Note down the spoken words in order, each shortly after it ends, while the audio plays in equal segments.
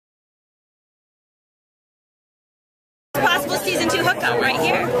season 2 hookup right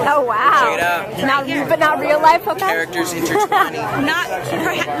here. Oh wow! Check it out. Not, but not real life hookup. Characters intertwining. No.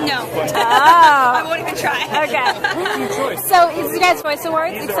 Oh. I won't even try. Okay. So, is you guys Voice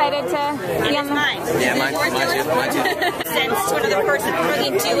Awards excited to be on the mine? Yeah, mine too. Sense to another person what they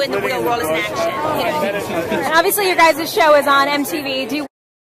do in the real world is an action. You know what I mean? And obviously, your guys' show is on MTV. Do you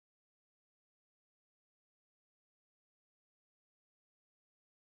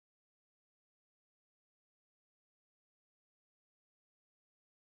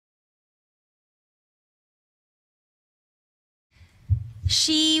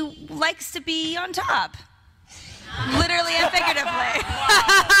She likes to be on top. Literally and figuratively.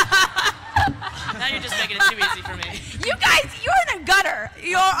 Now you're just making it too easy for me. You guys, you're in the gutter.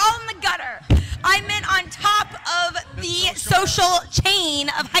 You're all in the gutter. I meant on top of the social chain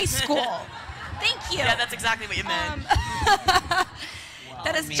of high school. Thank you. Yeah, that's exactly what you meant.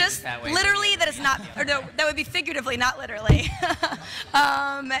 That is just literally, that is not, or no, that would be figuratively, not literally.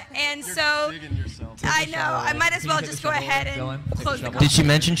 And so, I know, I might as well just go ahead and close the call. Did she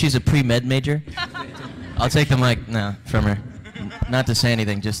mention she's a pre-med major? I'll take the mic now from her. Not to say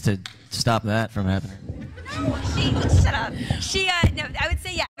anything, just to stop that from happening. Shut up. No, I would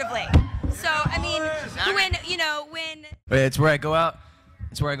say yeah, so, I mean, when. It's where I go out.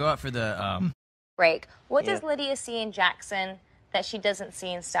 It's where I go out for the, break. What does Lydia see in Jackson that she doesn't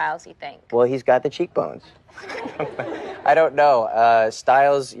see in Styles, you think? Well, he's got the cheekbones. I don't know.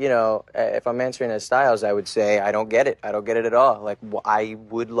 Styles, you know, if I'm answering as Styles, I would say I don't get it. I don't get it at all. Like, I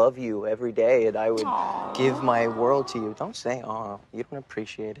would love you every day, and I would give my world to you. Don't say, "Aw, you don't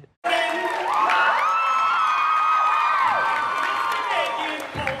appreciate it."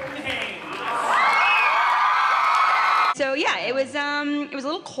 So yeah, it was a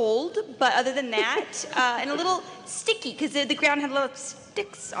little cold, but other than that, and a little sticky because the ground had little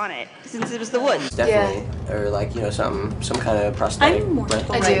sticks on it since it was the woods. Definitely, or like, you know, some kind of prosthetic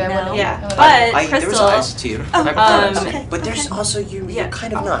rental. I do. Now. Yeah, but Crystal. There was ice too. Okay. But there's also you're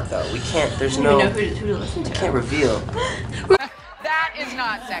kind of not though. We can't. There's I no. don't even know who to listen to. We can't reveal. That is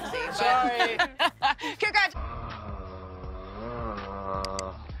not sexy. Sorry. Congrats.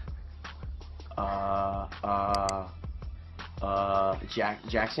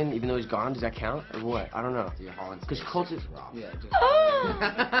 Jackson, even though he's gone, does that count? Or what? I don't know. Yeah, Holland's because Colts is... Yeah, just...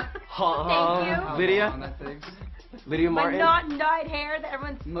 Thank you. Lydia? Lydia Martin? My not dyed hair that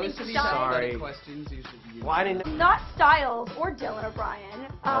everyone Most thinks of these Sorry. questions you should use. Why didn't... Not Styles or Dylan O'Brien.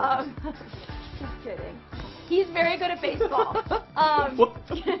 Just kidding. He's very good at baseball. Most.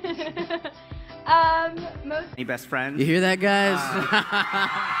 Any best friends? You hear that, guys?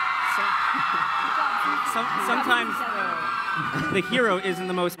 Sometimes the hero isn't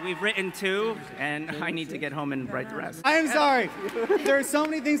the most. We've written 2, and I need to get home and write the rest. I am sorry. There are so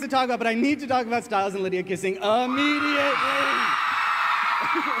many things to talk about, but I need to talk about Styles and Lydia kissing immediately.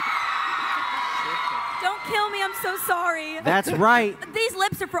 Don't kill me. I'm so sorry. That's right. These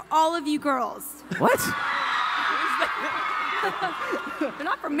lips are for all of you girls. What? They're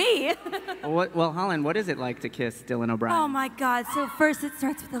not for me. Well, Holland, what is it like to kiss Dylan O'Brien? Oh my God. So first it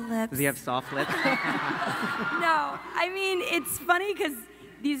starts with the lips. Does he have soft lips? No. I mean, it's funny because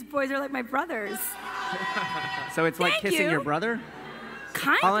these boys are like my brothers. So it's like Thank kissing you. your brother?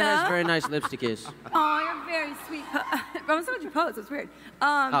 Kinda. Holland has very nice lips to kiss. Oh, you're very sweet. I'm so much you pose. It's weird.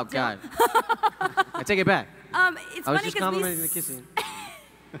 Oh, God. I take it back. It's I was funny just because complimenting the kissing.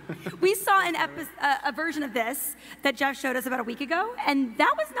 we saw a version of this that Jeff showed us about a week ago, and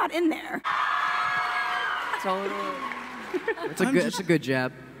that was not in there. It's a good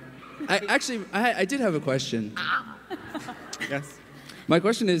jab. I did have a question. Yes. My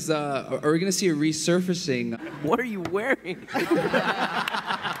question is, are we going to see a resurfacing? What are you wearing?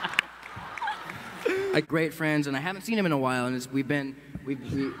 Great friends, and I haven't seen him in a while, and we thank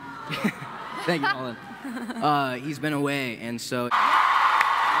you, Holland. He's been away, and so.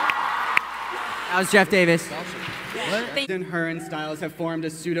 How's Jeff Davis? What? And her and Styles have formed a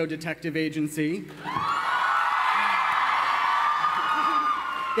pseudo-detective agency.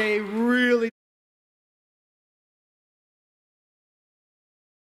 They really...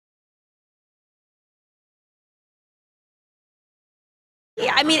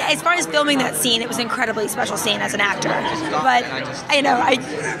 Yeah, I mean, as far as filming that scene, it was an incredibly special scene as an actor. But you know,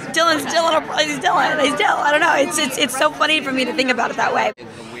 Dylan's Dylan. He's Dylan. He's Dylan. I don't know. It's so funny for me to think about it that way.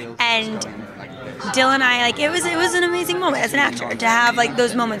 And Dylan and I, like, it was an amazing moment as an actor to have like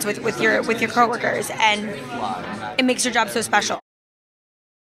those moments with your coworkers, and it makes your job so special.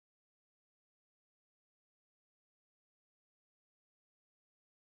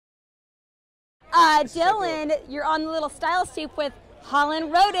 Dylan, you're on the little style soup with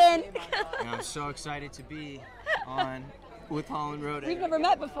Holland, Roden. I'm so excited to be on with Holland Roden. We've never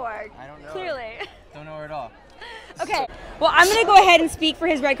met before. I don't know. Clearly. Don't know her at all. Okay, well, I'm gonna go ahead and speak for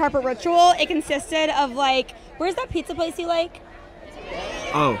his red carpet ritual. It consisted of like, where's that pizza place you like?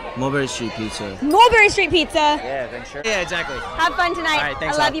 Oh, Mulberry Street Pizza. Mulberry Street Pizza. Yeah, thanks. Sure. Yeah, exactly. Have fun tonight. All right,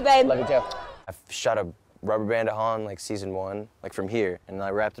 thanks. I love you, babe. Love you too. I shot a rubber band at Holland like season 1, like from here, and I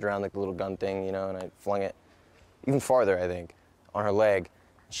wrapped it around like the little gun thing, you know, and I flung it even farther, I think, on her leg.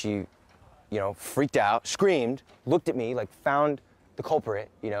 She, you know, freaked out, screamed, looked at me, like found the culprit,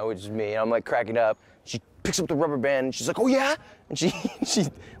 you know, which is me, and I'm like cracking up. She picks up the rubber band and she's like, oh yeah? And she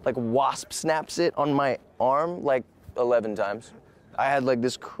like wasp snaps it on my arm like 11 times. I had like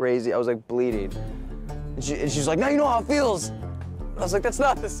this crazy, I was like bleeding. And she's like, now you know how it feels. And I was like, that's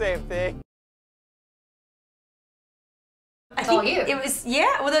not the same thing. I think it was,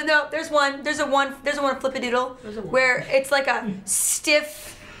 yeah, well, no, there's a one flip-a-doodle where it's like a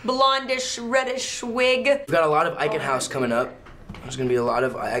stiff, blondish, reddish wig. We've got a lot of Eichen House coming up. There's gonna be a lot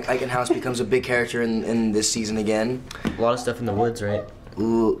of Eichen House becomes a big character in this season again. A lot of stuff in the woods, right?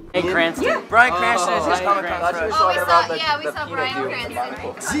 Ooh. Hey, Cranston. Yeah. Brian Cranston is his Comic Con friend. Oh, we saw Brian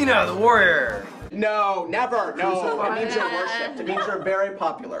Cranston. Xena, the warrior. No, never. No, it means you're worshipped. It means you're very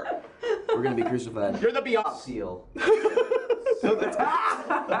popular. We're gonna be crucified. You're the beyond. Seal. So that's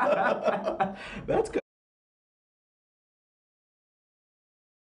that's good.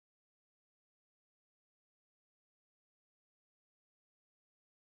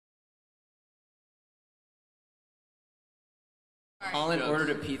 Holland ordered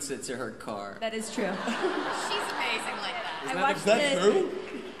a pizza to her car. That is true. She's amazing like that. Is that true?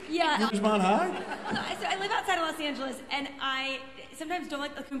 Yeah. Ridgemont High? So I live outside of Los Angeles, and I sometimes don't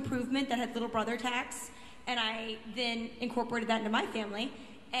like the improvement that had little brother tax, and I then incorporated that into my family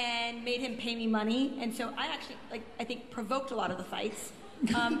and made him pay me money, and so I actually, like, I think provoked a lot of the fights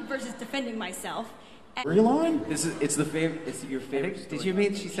versus defending myself. Real It's the favorite. It's your favorite. Did you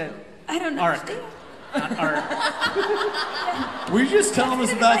mean she said? I don't know. Arc. Not art. Were you just telling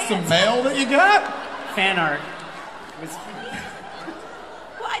us about some mail that you got? Fan art.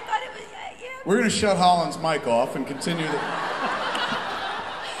 Well, I thought it was, yeah. We're going to shut Holland's mic off and continue the...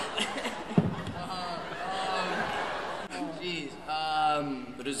 Jeez.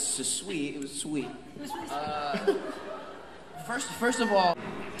 But it was so sweet. It was sweet. First of all.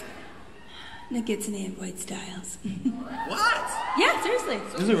 Nick gets an and White Styles. What? Yeah, seriously.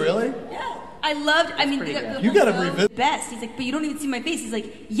 Is it really? Yeah. I loved, I mean, You got to revisit. Best. He's like, but you don't even see my face. He's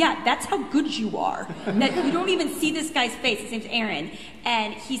like, yeah, that's how good you are. That you don't even see this guy's face. His name's Aaron,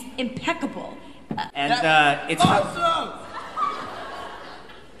 and he's impeccable. And it's awesome.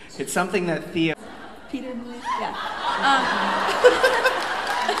 It's something that Thea. Peter, yeah.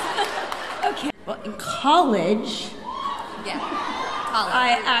 Okay. Well, in college,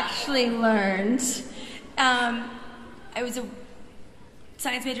 I actually learned. I was a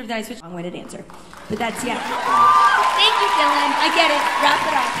science major, but I switched. Long-winded answer, but that's yeah. Thank you, Dylan. I get it. Wrap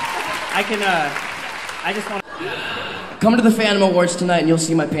it up. I just want. Come to the Phantom Awards tonight, and you'll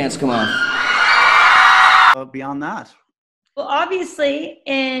see my pants come off. Beyond that. Well, obviously,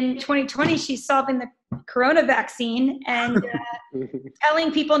 in 2020, she's solving the corona vaccine and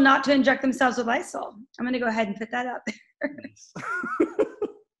telling people not to inject themselves with Lysol. I'm going to go ahead and put that out there.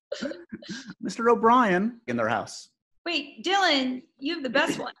 Mr. O'Brien in their house. Wait, Dylan, you have the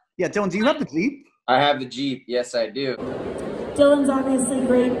best one. Yeah, Dylan, do you have the Jeep? I have the Jeep. Yes, I do. Dylan's obviously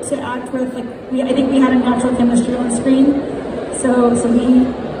great to act with. Like I think we had a natural chemistry on screen, so it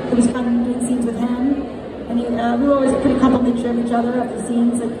was fun doing scenes with him, and we were always pretty complimentary of each other after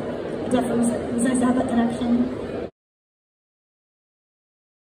scenes. Like it was nice to have that connection.